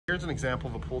Here's an example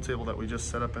of a pool table that we just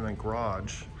set up in a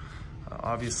garage.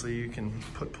 Obviously you can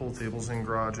put pool tables in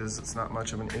garages. It's not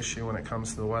much of an issue when it comes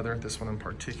to the weather. This one in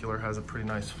particular has a pretty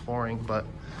nice flooring, but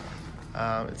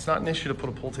it's not an issue to put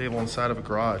a pool table inside of a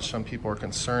garage. Some people are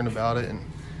concerned about it, and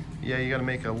yeah, you gotta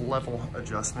make a level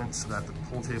adjustment so that the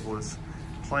pool table is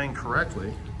playing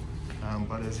correctly.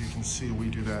 But as you can see, we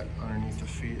do that underneath the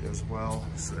feet as well,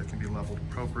 so it can be leveled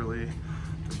appropriately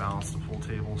to balance the pool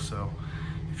table. So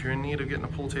if you're in need of getting a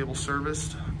pool table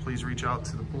serviced, please reach out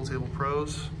to the Pool Table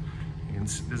Pros. You can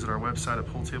visit our website at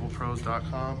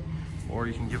pooltablepros.com, or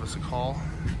you can give us a call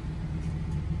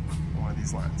on one of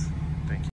these lines.